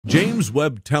James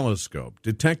Webb Telescope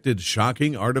detected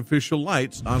shocking artificial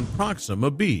lights on Proxima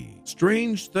B.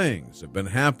 Strange things have been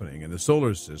happening in the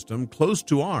solar system close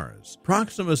to ours.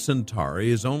 Proxima Centauri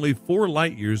is only 4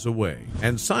 light-years away,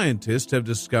 and scientists have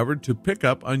discovered to pick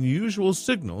up unusual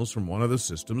signals from one of the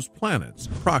system's planets,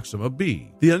 Proxima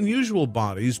B. The unusual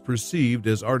bodies perceived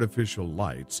as artificial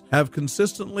lights have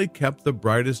consistently kept the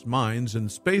brightest minds in the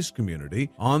space community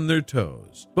on their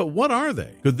toes. But what are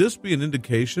they? Could this be an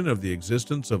indication of the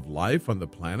existence of life on the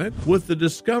planet? With the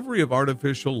discovery of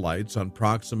artificial lights on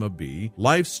Proxima B,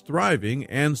 life's thriving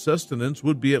and sustenance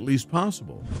would be at least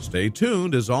possible. Stay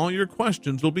tuned, as all your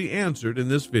questions will be answered in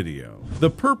this video. The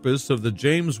purpose of the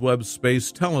James Webb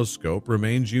Space Telescope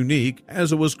remains unique,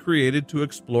 as it was created to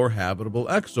explore habitable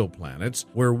exoplanets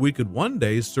where we could one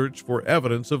day search for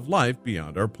evidence of life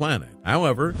beyond our planet.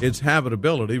 However, its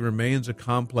habitability remains a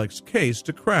complex case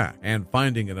to crack, and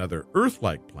finding another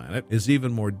Earth-like planet is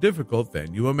even more difficult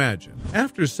than you imagine.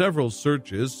 After several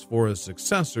searches for a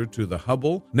successor to the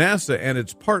Hubble, NASA and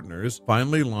its partners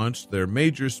finally launched their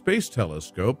major space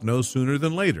telescope no sooner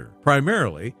than later.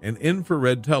 Primarily an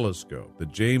infrared telescope, the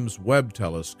James Webb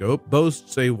Telescope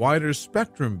boasts a wider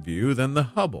spectrum view than the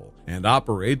Hubble and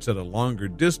operates at a longer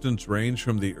distance range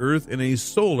from the Earth in a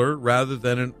solar rather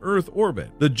than an Earth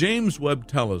orbit. The James Webb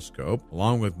Telescope,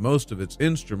 along with most of its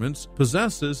instruments,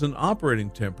 possesses an operating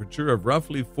temperature of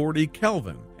roughly 40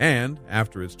 Kelvin and,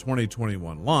 after its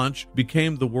 2021 launch,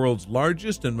 became the world's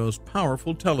largest and most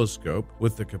powerful telescope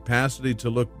with the capacity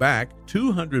to look back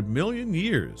 200 million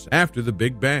years after the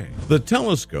Big Bang. The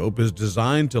telescope is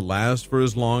designed to last for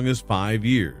as long as 5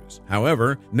 years.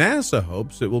 However, NASA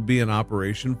hopes it will be in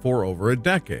operation for over a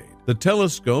decade. The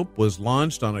telescope was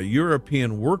launched on a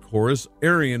European workhorse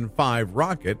Ariane 5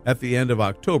 rocket at the end of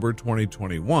October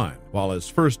 2021, while its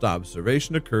first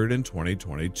observation occurred in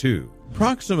 2022.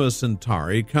 Proxima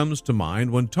Centauri comes to mind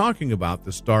when talking about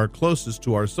the star closest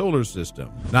to our solar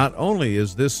system. Not only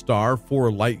is this star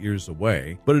 4 light-years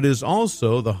away, but it is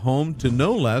also the home to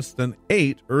no less than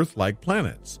 8 Earth-like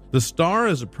planets. The star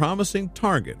is a promising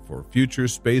target for future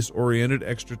space-oriented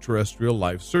extraterrestrial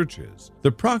life searches.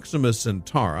 The Proxima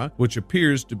Centauri, which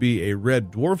appears to be a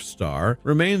red dwarf star,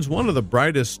 remains one of the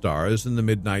brightest stars in the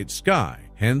midnight sky.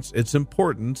 Hence its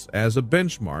importance as a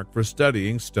benchmark for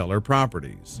studying stellar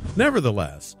properties.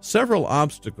 Nevertheless, several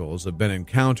obstacles have been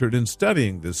encountered in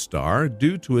studying this star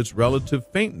due to its relative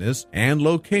faintness and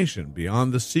location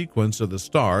beyond the sequence of the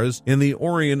stars in the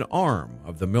Orion arm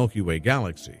of the Milky Way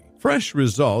galaxy. Fresh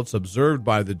results observed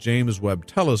by the James Webb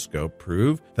Telescope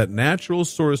prove that natural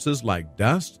sources like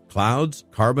dust, clouds,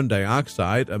 carbon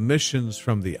dioxide emissions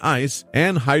from the ice,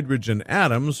 and hydrogen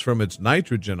atoms from its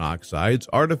nitrogen oxides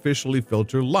artificially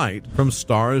filter light from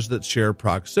stars that share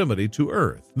proximity to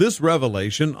Earth. This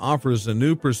revelation offers a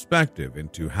new perspective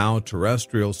into how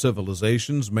terrestrial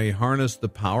civilizations may harness the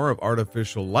power of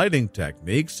artificial lighting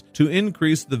techniques to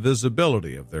increase the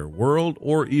visibility of their world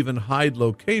or even hide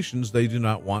locations they do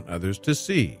not want others to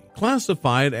see.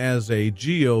 Classified as a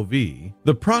GOV,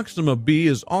 the Proxima B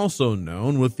is also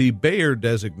known with the Bayer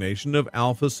designation of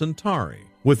Alpha Centauri,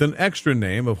 with an extra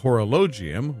name of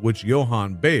horologium, which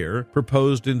Johann Bayer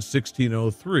proposed in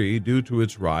 1603 due to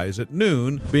its rise at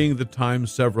noon, being the time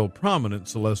several prominent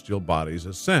celestial bodies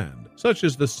ascend, such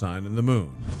as the Sun and the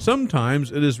Moon.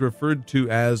 Sometimes it is referred to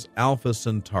as Alpha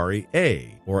Centauri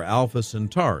A or Alpha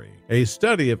Centauri. A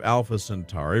study of Alpha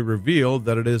Centauri revealed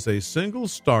that it is a single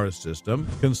star system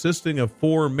consisting of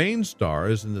 4 main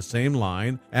stars in the same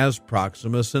line as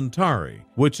Proxima Centauri,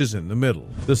 which is in the middle.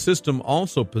 The system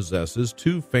also possesses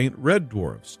 2 faint red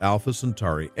dwarfs, Alpha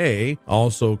Centauri A,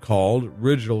 also called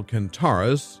Rigil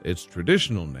Kentaurus, its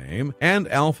traditional name, and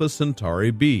Alpha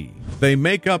Centauri B. They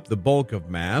make up the bulk of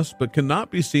mass, but cannot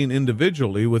be seen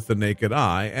individually with the naked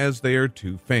eye as they are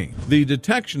too faint. The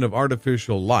detection of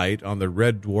artificial light on the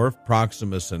red dwarf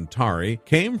Proxima Centauri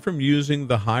came from using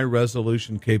the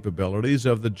high-resolution capabilities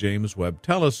of the James Webb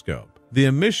Telescope. The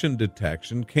emission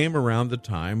detection came around the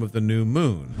time of the new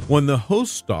moon, when the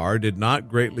host star did not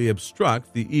greatly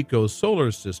obstruct the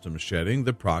eco-solar system shedding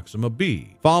the Proxima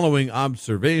B. Following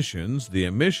observations, the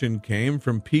emission came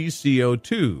from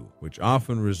PCO2, which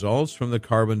often results from the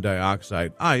carbon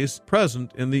dioxide ice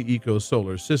present in the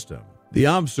eco-solar system. The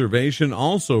observation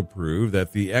also proved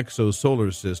that the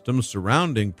exosolar system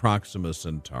surrounding Proxima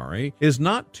Centauri is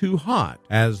not too hot,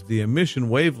 as the emission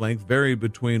wavelength varied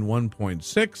between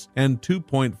 1.6 and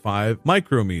 2.5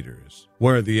 micrometers.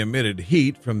 where the emitted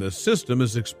heat from the system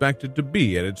is expected to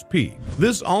be at its peak.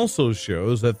 This also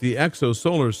shows that the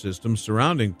exosolar system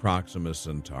surrounding Proxima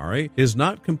Centauri is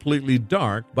not completely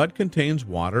dark but contains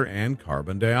water and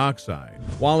carbon dioxide.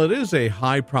 While it is a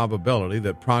high probability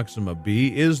that Proxima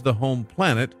B is the home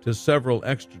planet to several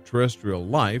extraterrestrial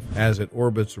life as it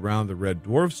orbits around the red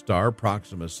dwarf star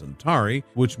Proxima Centauri,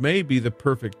 which may be the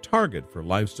perfect target for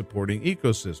life-supporting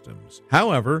ecosystems.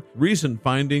 However, recent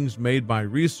findings made by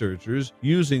researchers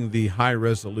using the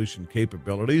high-resolution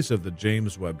capabilities of the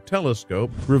James Webb Telescope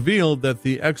revealed that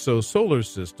the exosolar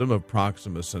system of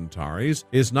Proxima Centauri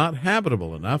is not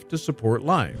habitable enough to support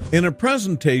life. In a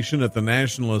presentation at the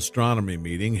National Astronomy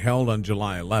meeting held on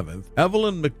July 11th,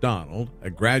 Evelyn MacDonald, a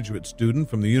graduate student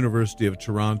from the University of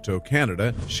Toronto,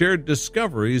 Canada, shared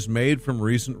discoveries made from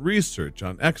recent research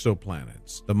on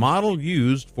exoplanets. The model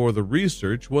used for the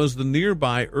research was the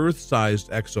nearby Earth-sized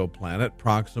exoplanet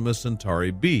Proxima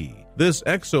Centauri B. This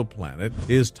exoplanet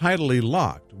is tidally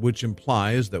locked, which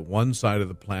implies that one side of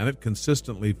the planet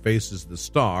consistently faces the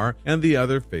star and the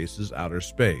other faces outer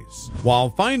space. While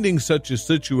finding such a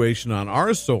situation on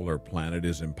our solar planet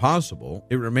is impossible,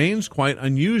 it remains quite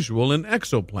unusual in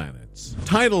exoplanets.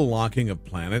 Tidal locking of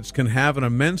planets can have an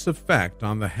immense effect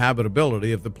on the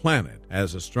habitability of the planet,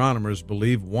 as astronomers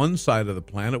believe one side of the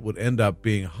planet would end up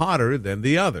being hotter than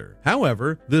the other.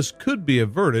 However, this could be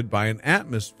averted by an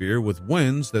atmosphere with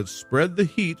winds that spread the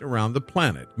heat around the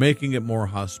planet, making it more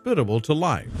hospitable to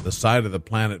life. The side of the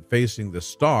planet facing the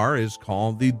star is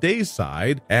called the day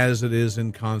side, as it is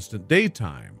in constant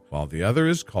daytime, while the other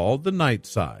is called the night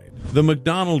side. The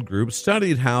MacDonald Group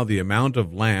studied how the amount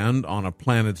of land on a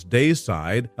planet's day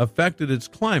side affected its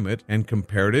climate and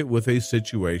compared it with a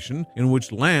situation in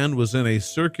which land was in a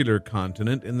circular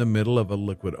continent in the middle of a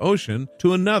liquid ocean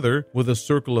to another with a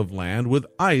circle of land with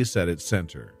ice at its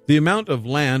center. The amount of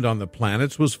land on the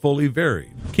planets was fully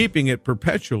varied, keeping it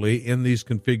perpetually in these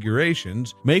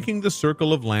configurations, making the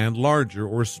circle of land larger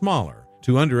or smaller.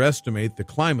 To underestimate the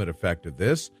climate effect of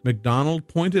this, MacDonald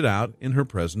pointed out in her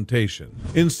presentation.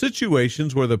 In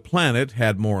situations where the planet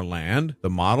had more land, the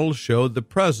model showed the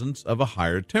presence of a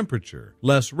higher temperature,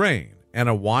 less rain, and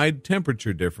a wide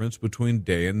temperature difference between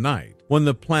day and night. When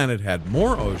the planet had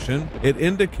more ocean, it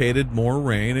indicated more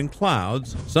rain and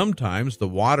clouds. Sometimes the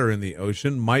water in the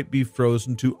ocean might be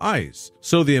frozen to ice,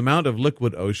 so the amount of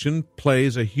liquid ocean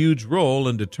plays a huge role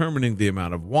in determining the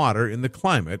amount of water in the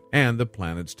climate and the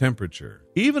planet's temperature.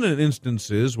 Even in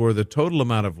instances where the total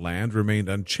amount of land remained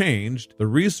unchanged, the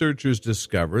researchers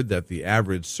discovered that the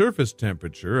average surface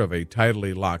temperature of a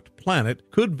tidally locked planet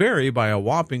could vary by a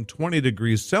whopping 20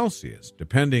 degrees Celsius,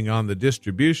 depending on the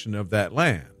distribution of that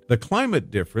land. The climate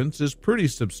difference is pretty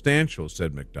substantial,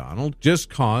 said MacDonald, just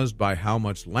caused by how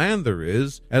much land there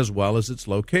is as well as its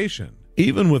location.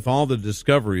 Even with all the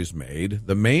discoveries made,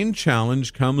 the main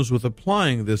challenge comes with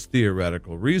applying this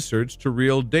theoretical research to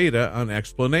real data on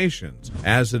explanations,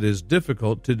 as it is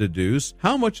difficult to deduce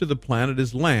how much of the planet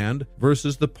is land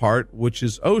versus the part which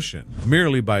is ocean,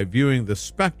 merely by viewing the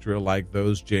spectra like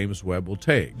those James Webb will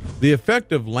take. The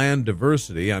effect of land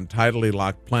diversity on tidally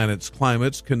locked planets'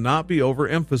 climates cannot be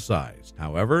overemphasized.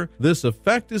 However, this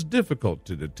effect is difficult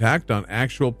to detect on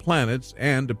actual planets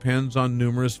and depends on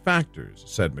numerous factors,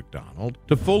 said MacDonald.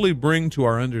 To fully bring to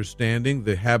our understanding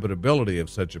the habitability of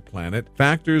such a planet,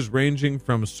 factors ranging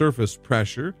from surface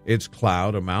pressure, its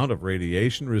cloud amount of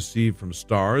radiation received from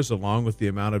stars, along with the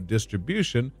amount of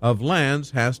distribution of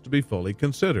lands has to be fully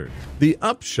considered. The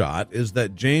upshot is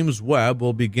that James Webb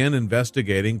will begin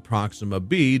investigating Proxima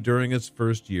B during its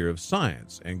first year of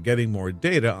science, and getting more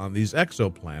data on these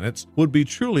exoplanets would be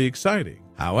truly exciting.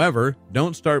 However,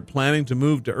 don't start planning to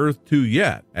move to Earth 2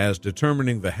 yet, as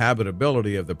determining the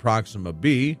habitability of the Proxima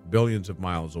B, billions of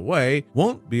miles away,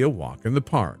 won't be a walk in the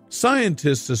park.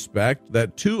 Scientists suspect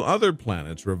that 2 other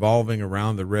planets revolving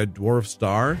around the red dwarf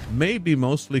star may be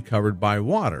mostly covered by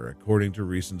water, according to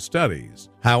recent studies.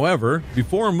 However,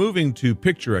 before moving to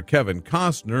picture a Kevin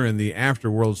Costner in the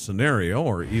afterworld scenario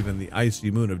or even the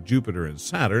icy moon of Jupiter and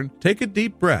Saturn, take a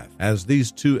deep breath, as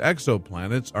these 2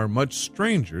 exoplanets are much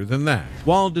stranger than that.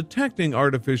 While detecting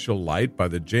artificial light by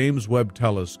the James Webb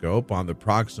Telescope on the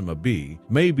Proxima B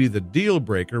may be the deal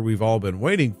breaker we've all been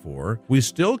waiting for, we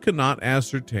still cannot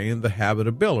ascertain the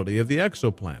habitability of the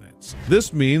exoplanets.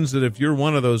 This means that if you're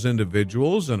one of those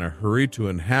individuals in a hurry to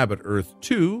inhabit Earth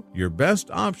 2, your best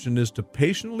option is to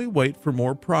patiently wait for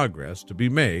more progress to be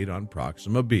made on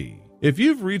Proxima B. If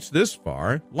you've reached this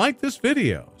far, like this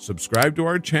video, subscribe to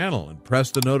our channel, and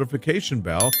press the notification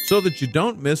bell so that you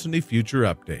don't miss any future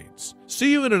updates.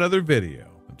 See you in another video.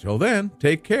 Until then,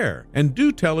 take care, and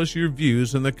do tell us your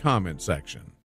views in the comment section.